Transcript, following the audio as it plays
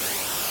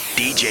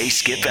DJ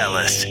Skip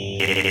Ellis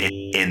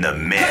in the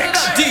mix.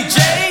 DJ!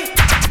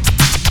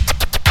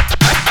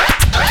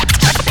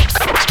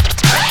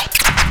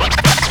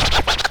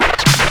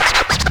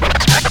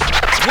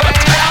 Well,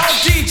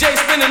 DJ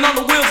spinning on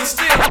the wheels of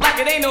steel like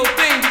it ain't no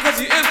thing because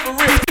he is for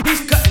real.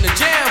 He's cutting the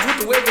jams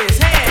with the wave of his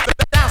hand.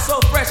 Sounds so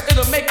fresh,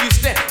 it'll make you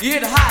stand. You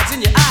hear the highs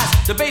in your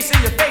eyes, the bass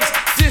in your face.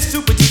 This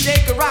super DJ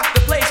can rock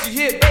the place. You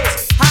hear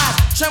bass,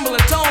 highs,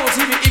 trembling tones.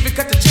 He can even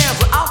cut the jams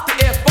without the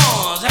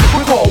earphones.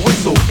 We're called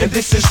Whistle, and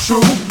this is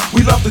true.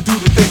 We love to do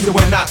the things that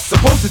we're not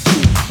supposed to do.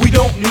 We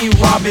don't mean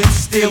robbing,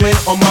 stealing,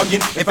 or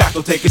mugging. In fact,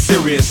 don't take it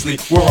seriously.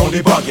 We're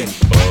only bugging.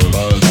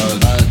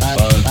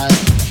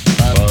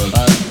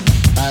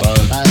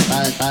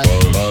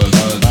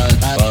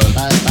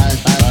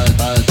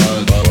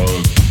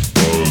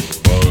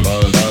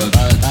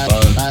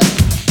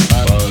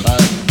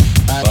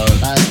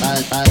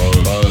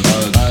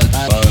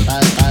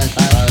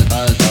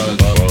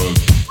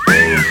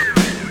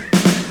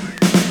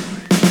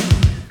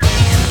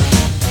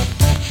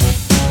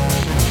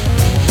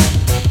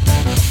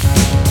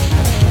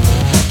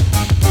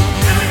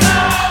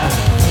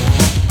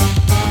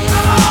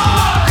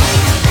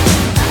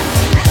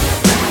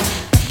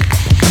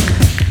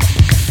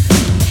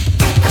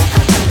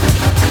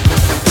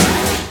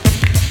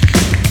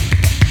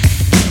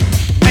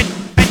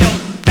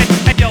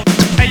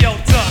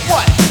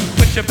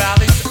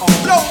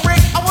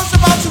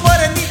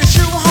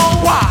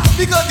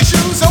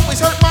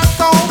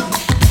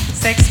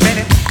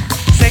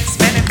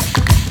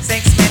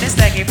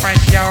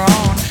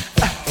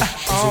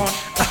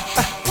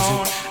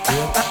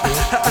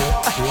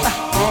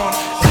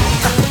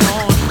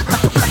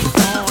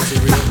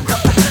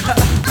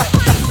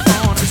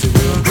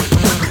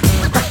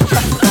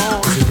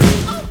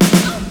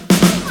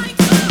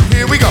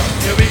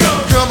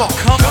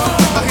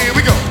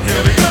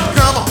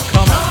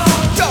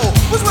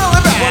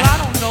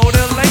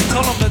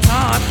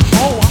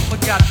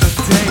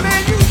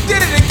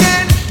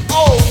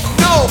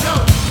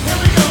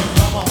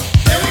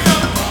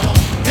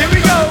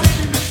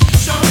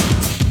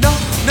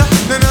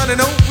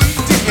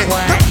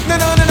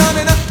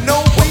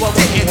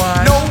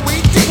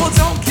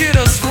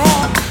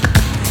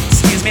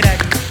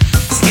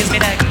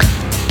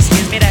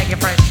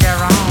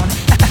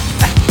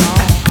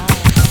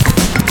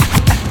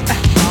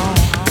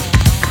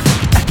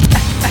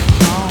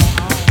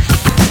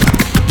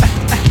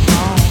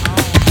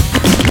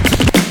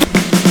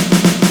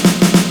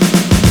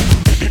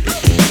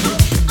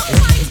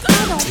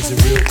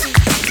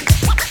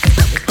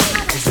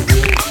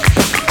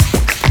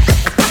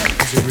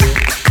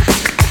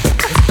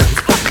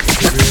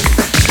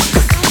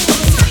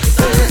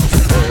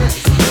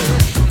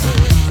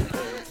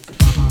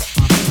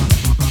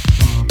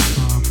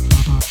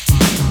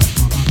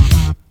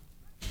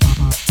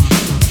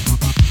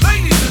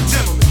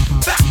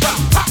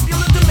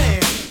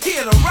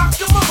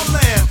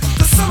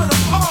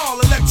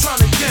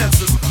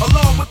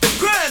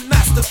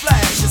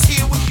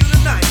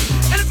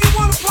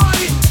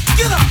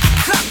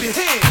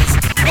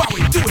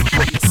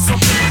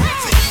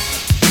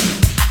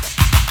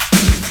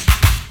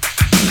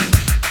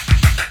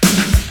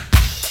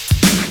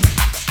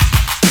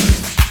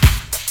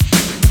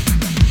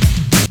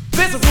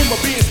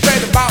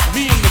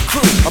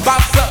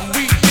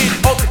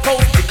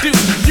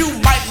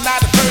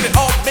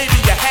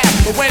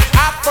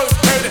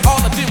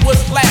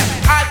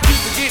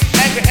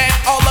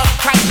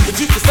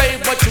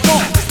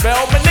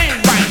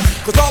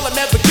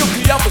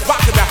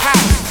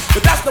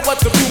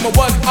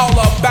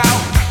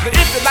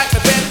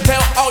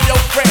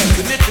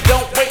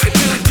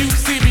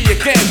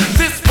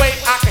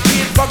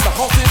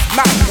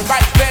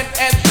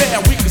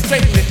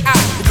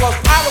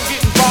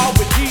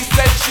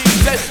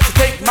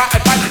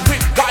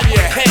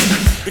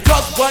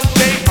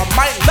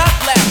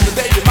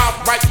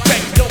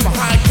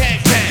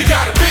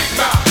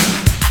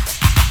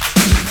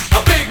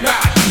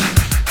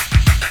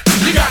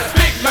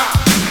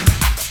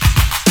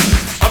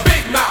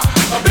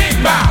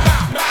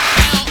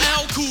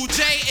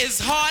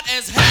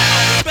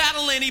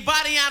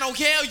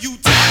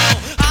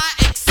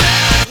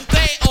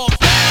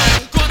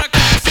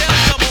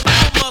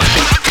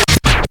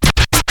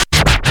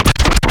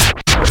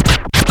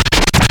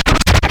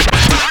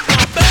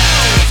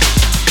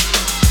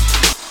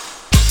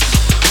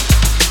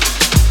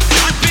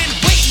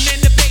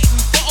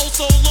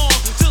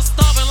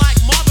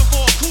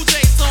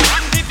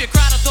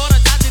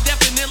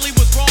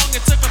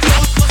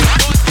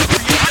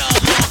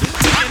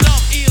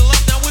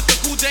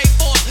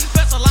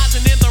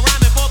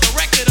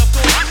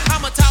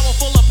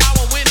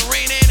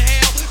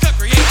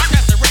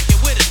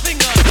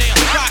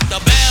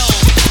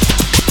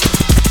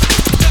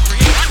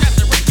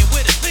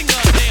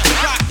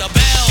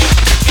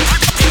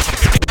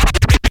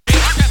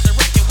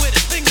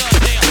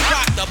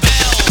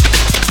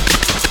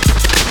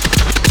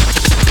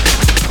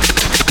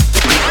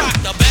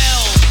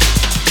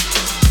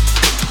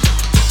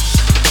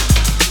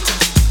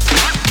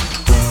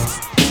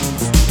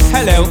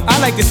 Hello, I'd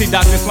like to see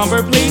Dr.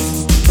 Slumber,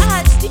 please.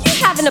 Do you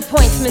have an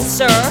appointment,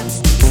 sir?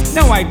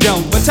 No, I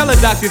don't, but tell the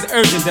doctor it's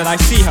urgent that I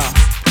see her.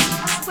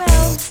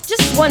 Well,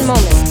 just one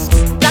moment.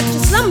 Dr.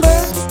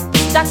 Slumber,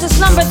 Dr.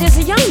 Slumber, there's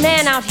a young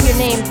man out here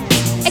named...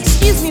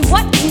 Excuse me,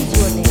 what is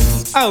your name?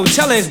 Oh,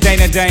 tell her it's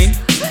Dana Dane.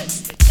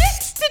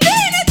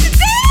 Dane!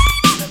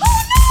 Oh,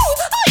 no!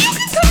 Oh, you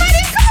can come right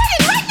in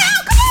right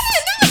now!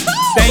 Come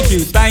on in!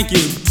 Thank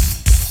you.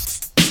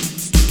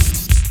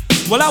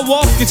 Well, I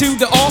walked into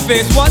the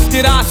office, what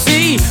did I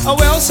see? A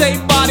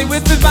well-shaped body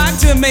with his back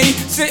to me,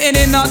 sitting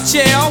in a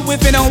chair,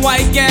 whipping a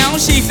white gown.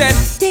 She said,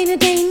 Dana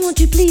Dane, won't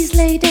you please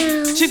lay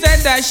down? She said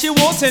that she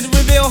wanted to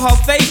reveal her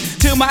face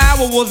till my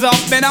hour was up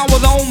and I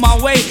was on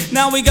my way.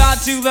 Now we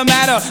got to the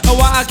matter of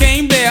why I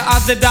came there. I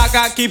said, Doc,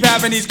 I keep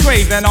having these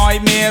crazy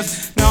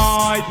nightmares.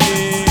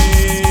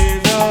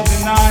 Nightmares of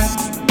the night.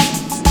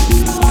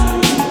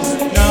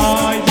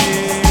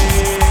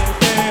 Nightmares,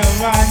 they're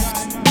right.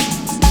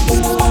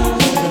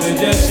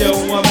 Just your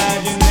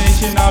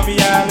imagination or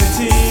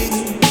reality.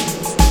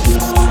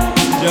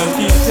 Just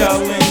keep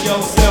telling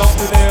yourself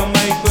that they'll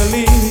make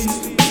believe.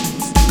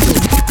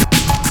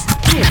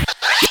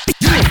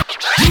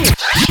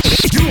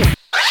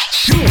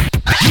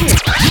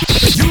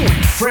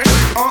 Fresh?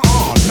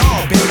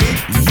 Nah, baby.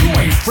 You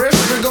ain't fresh,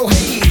 so go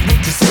ahead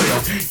with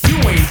yourself. You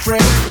ain't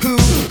fresh, who?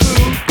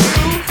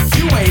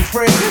 You ain't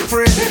fresh.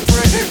 You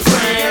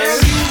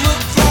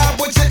look fly,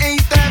 but you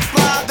ain't that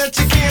fly that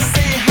you can't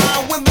say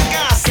hi when the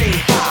guy say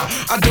hi.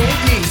 I don't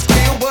need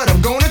skill, but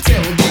I'm gonna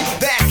tell you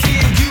that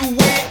kid you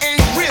wear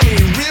ain't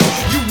really real.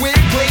 You wear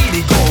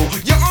plated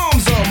gold, your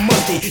arms are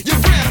musty, your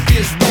breath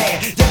is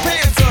bad, your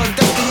pants are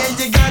dusty, and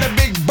you got a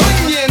big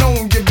bunion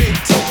on your big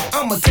toe.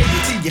 I'ma tell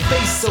you to your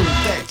face so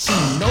that you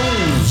know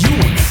you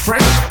ain't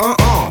fresh.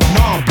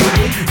 Nah,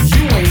 baby,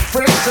 you ain't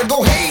fresh, so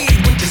go ahead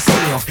with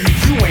yourself.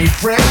 You ain't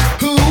fresh,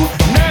 who?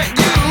 Not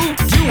you.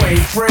 You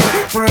ain't fresh.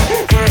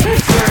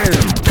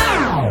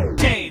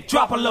 Dave,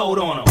 drop a load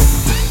on him.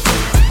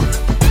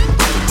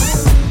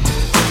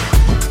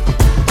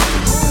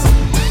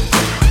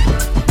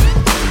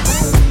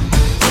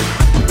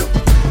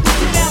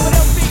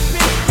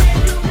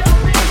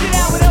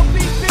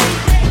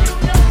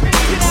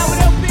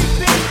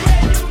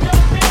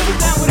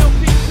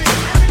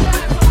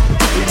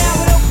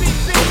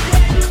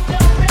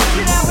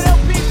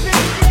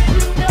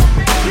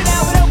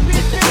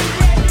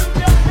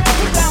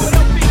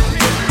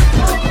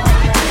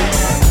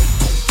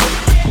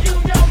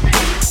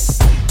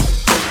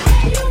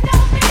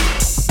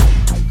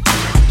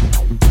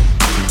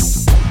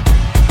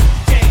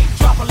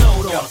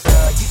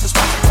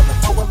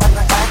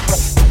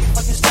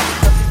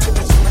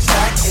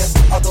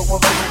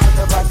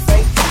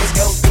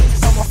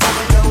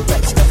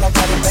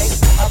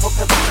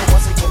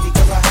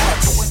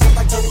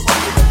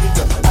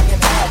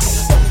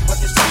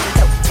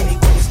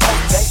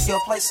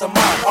 Some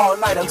more all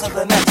night until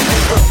the next day.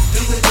 Look,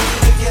 do it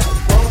again.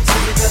 Won't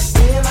you just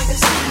feel like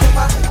it's if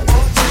I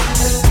won't you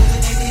just do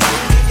it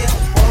again?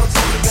 Won't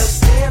you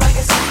just feel like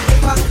it's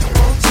if I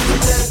won't you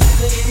just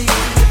do it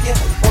again?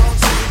 Won't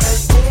you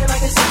just feel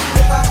like it's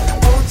if I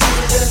won't you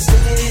just do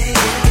it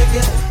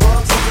again?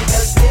 Won't you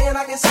just feel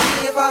like it's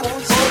if I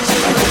won't you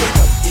just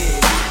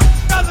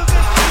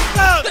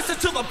listen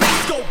to the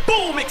bass go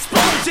boom,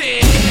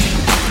 explosion.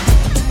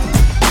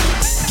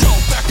 Yo,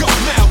 back up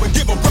now and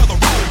give a brother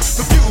room.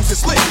 The fuse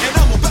is lit and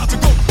I'm about to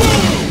go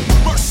boom.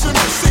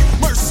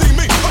 Mercy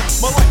me.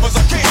 My life was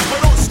a cage,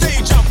 but on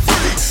stage I'm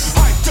free.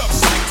 Hyped up,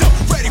 psyched up,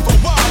 ready for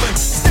wildin'.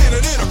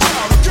 Standing in a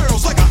crowd of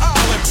girls like an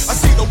island. I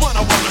see the one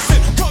I wanna sit.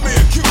 Come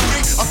here,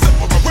 cutie. I flip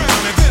her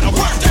around and then I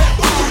work that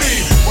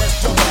booty. Work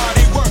the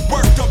body,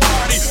 work the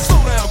body. Slow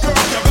down, girl,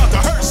 you're about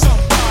to hurt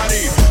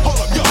somebody. Hold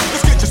up, yo,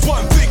 let's get just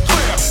one thing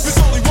clear. There's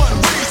only one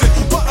reason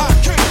why I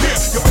came here.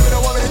 You women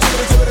don't want me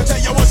to tell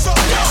you what's up.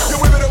 You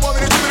women don't want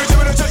me to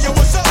tell you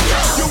what's up.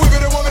 You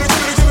women don't want me to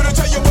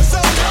tell you what's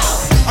up.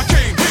 I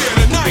came here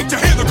tonight to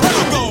hear the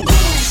crowd go.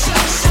 Boom,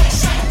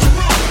 shake the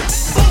room.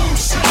 Boom,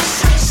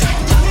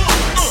 shake the room.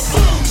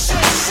 Boom,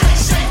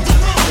 shake the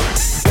room.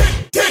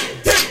 Hit.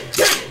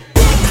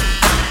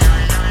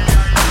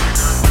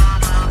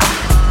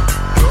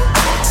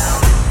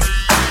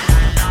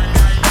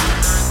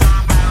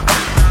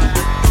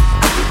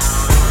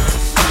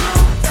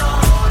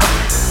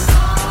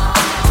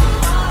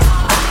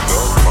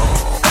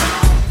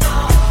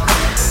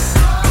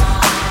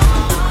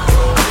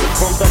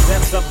 from the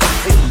depths of the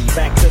sea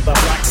back to the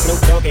black Snoop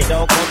Doggy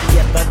Dogg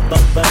monkey at the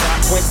dock.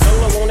 Went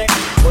solo on it,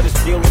 but it's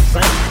still the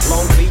same.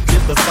 Long Beach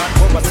is the spot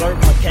where I serve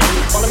my cane.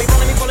 Follow me,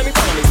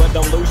 but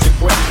don't lose your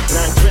grip.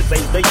 9 trips,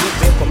 they use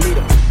it for me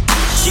to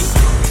shit.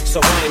 So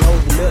I ain't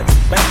holding nothing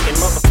back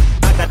and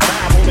I got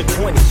 5 on the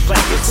 20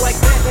 slack. It's like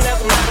that and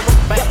as a matter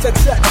of fact.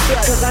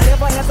 Cause I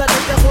never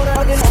hesitate to put a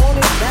hugging on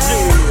it back.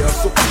 Yeah,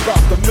 so keep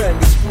out the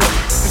manuscript.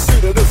 You see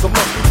that it's a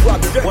must-be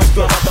project. What's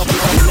the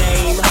motherfucking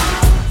name?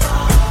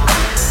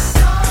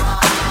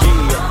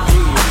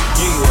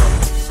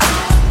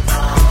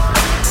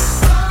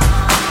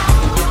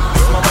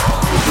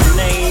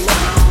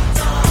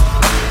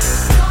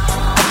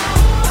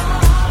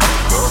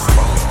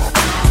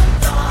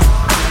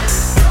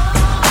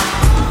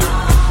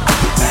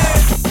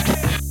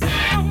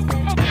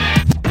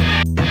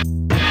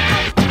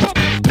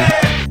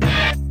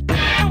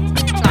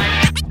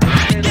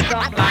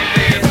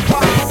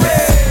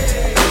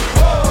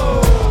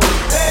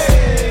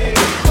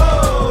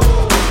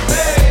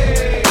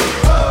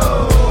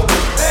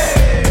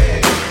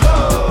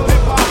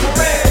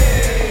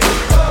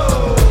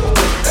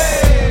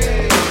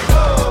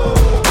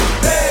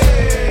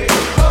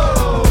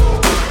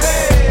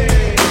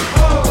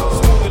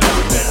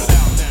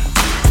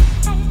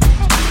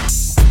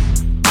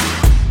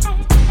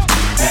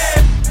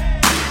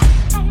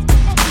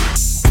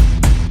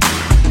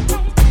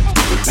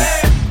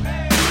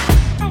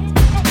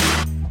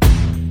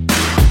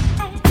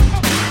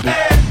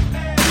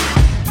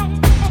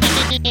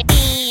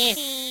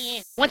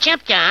 What's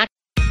up, Doc?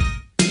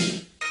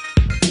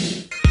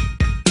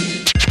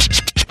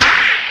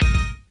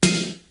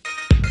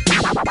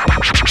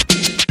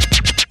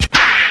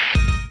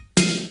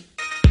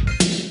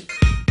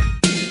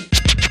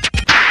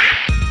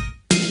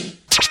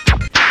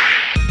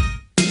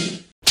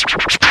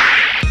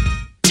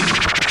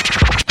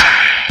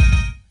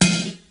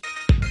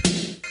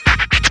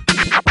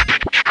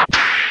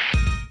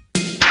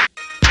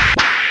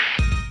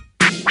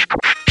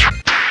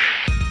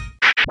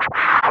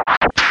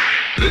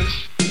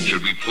 This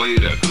should be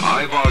played at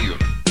high volume,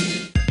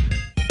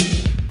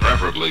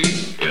 preferably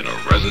in a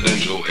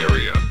residential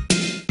area.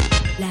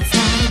 Last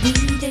night a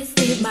DJ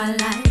saved my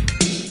life.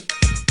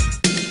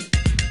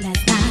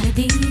 Last night a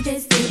DJ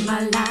saved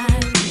my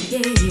life,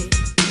 yeah.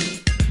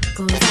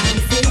 'Cause I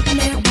was sitting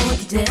there bored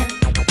to death,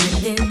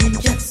 and in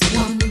just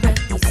one breath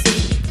he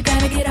said, you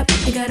gotta get up,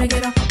 you gotta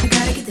get up, you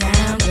gotta get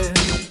down, girl.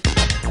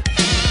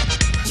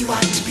 You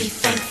ought to be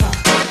thankful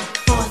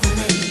for the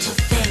little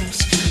things,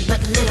 but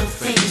little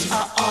things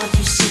are all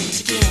you seem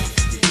to give.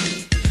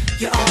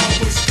 You're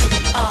always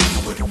putting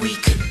off what we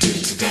could do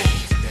today.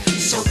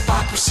 Soap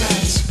opera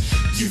says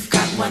you've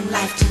got one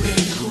life to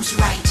live. Who's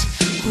right?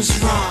 Who's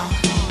wrong?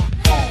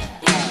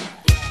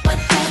 What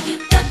have you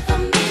done for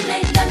me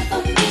lately? Done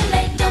for me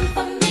lately? Done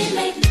for me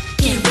lately?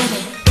 Get with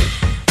it.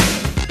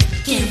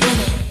 Get with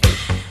it.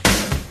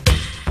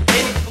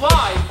 Hey,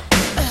 Fly,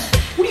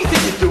 what do you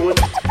think you're doing?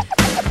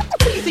 What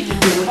do you think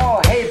you're doing?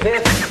 Oh, hey,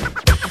 Biff.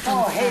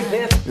 Oh, hey,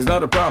 Biff. It's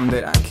not a problem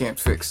that I can't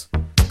fix,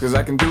 'cause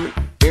I can do it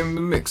in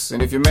the mix.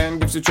 And if your man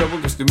gives you trouble,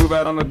 just to move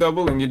out on a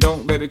double and you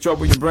don't let it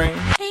trouble your brain.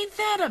 Ain't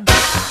that a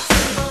bitch?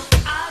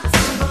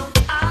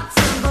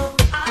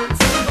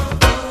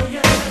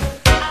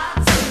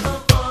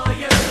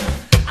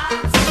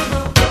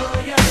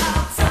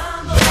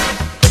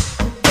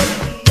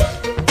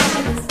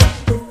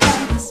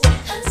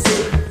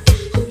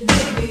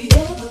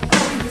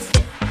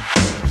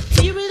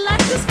 Do you really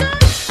like this guy?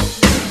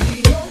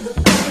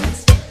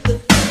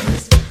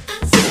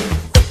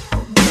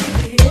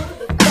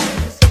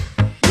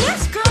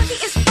 Yes, girl, he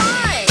is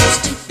fine.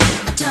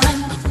 A time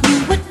when you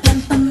would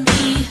pamper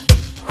me.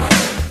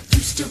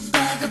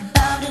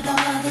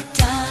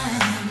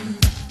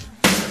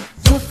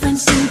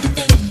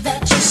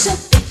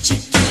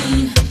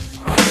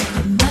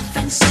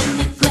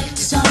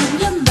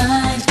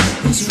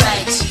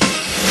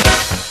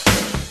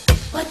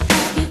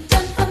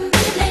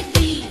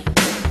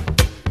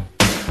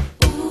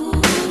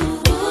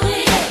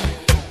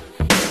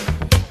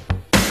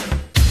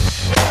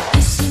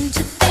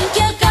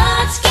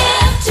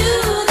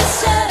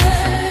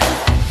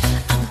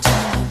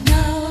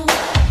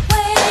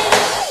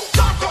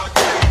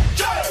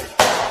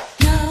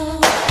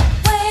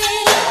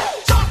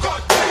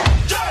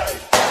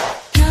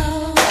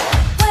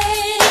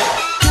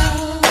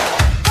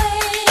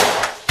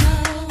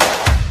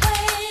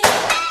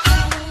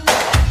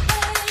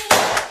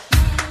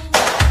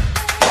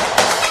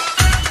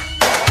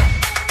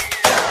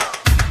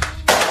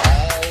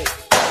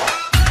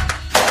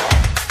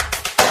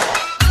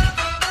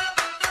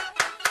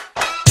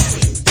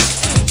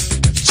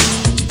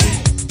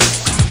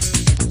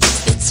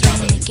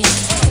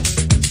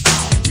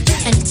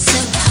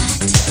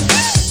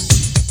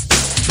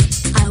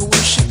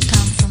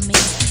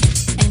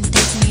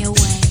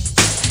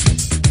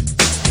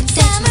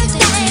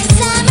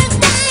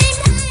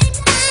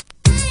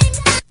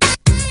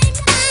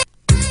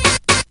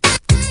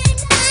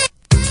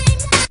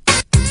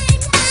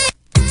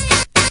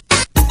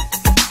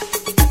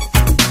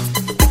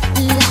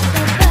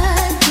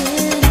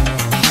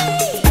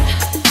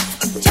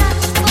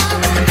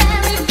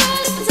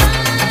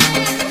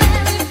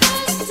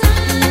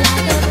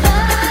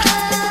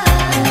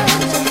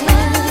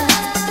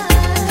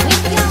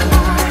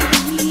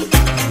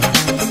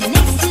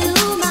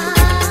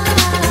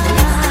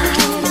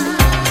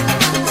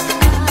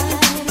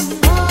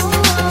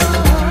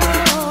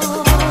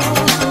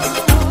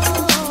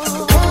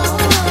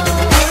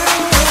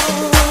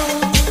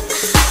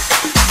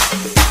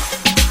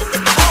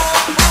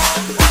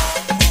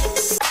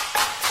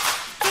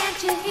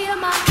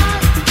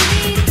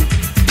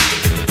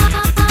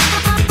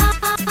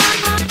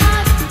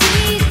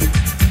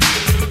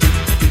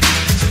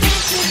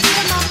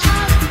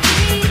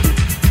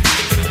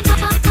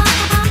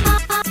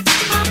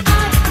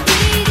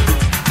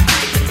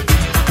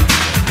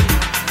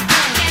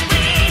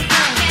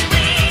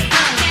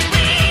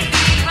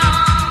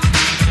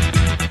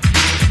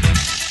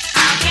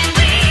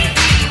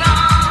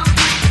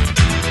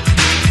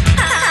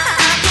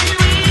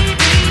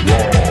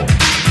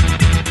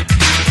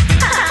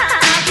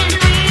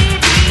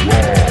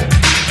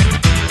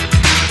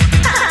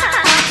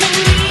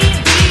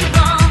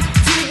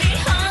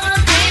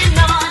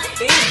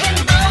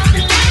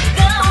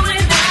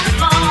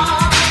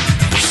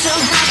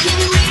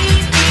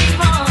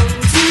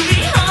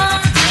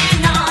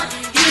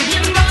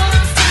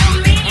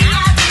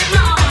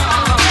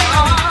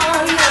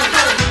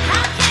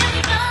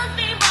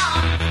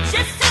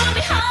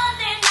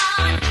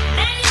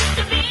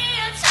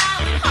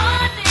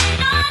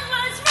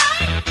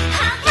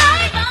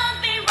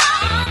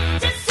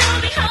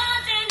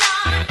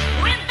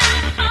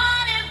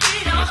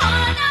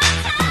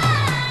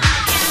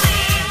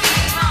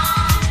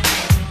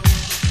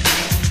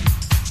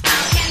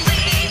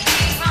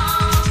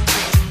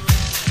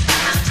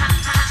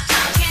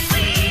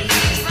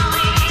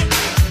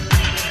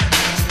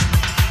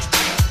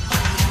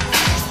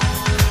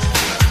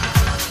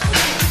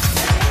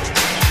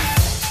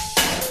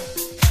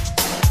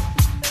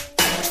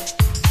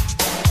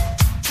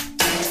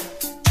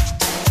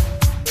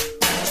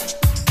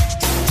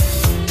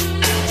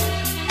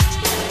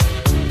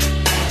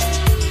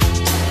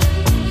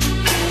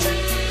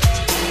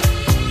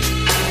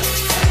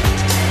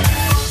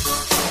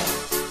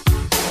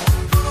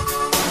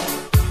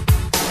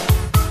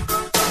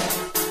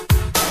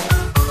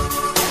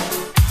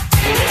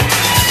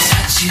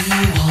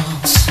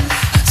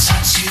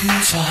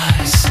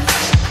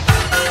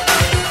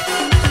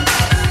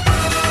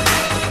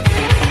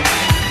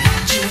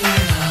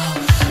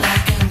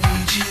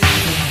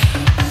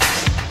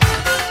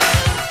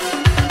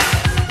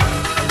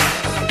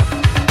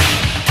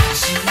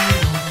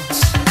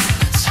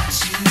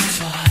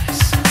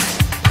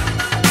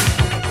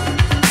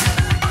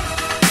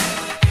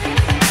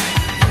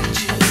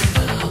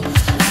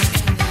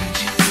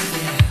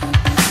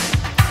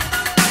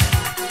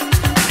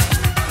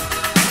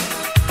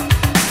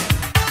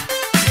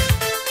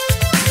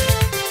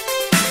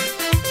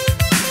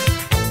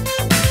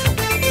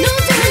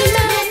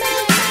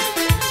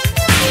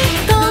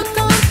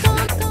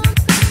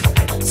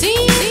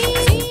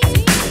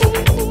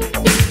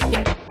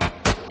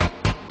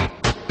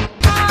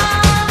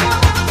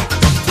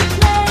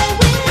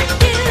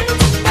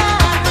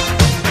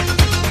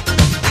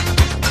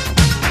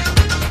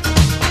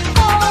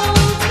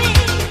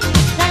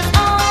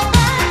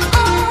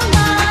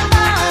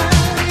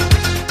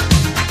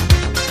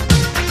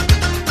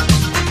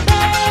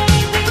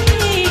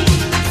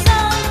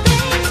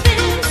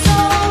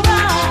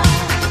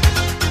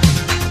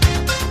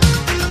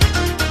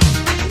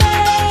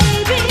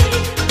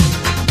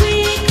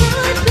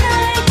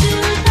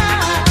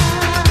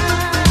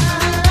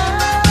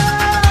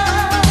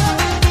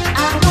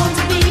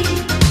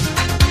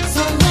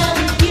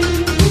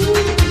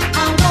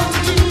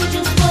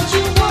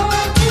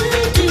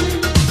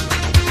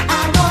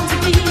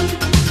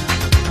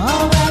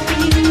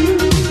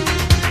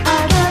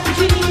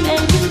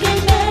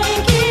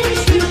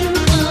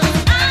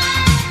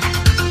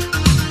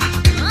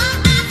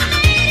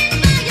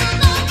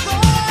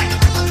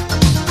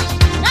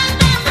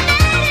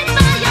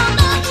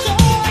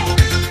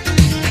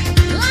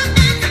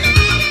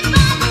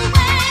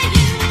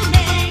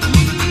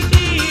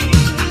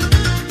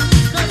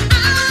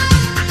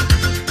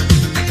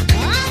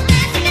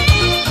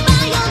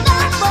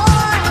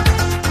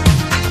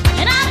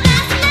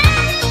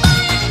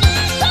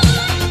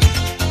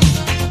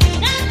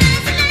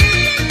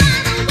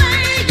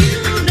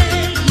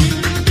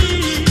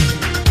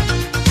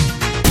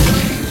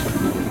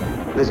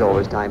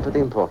 it's time for the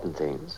important things.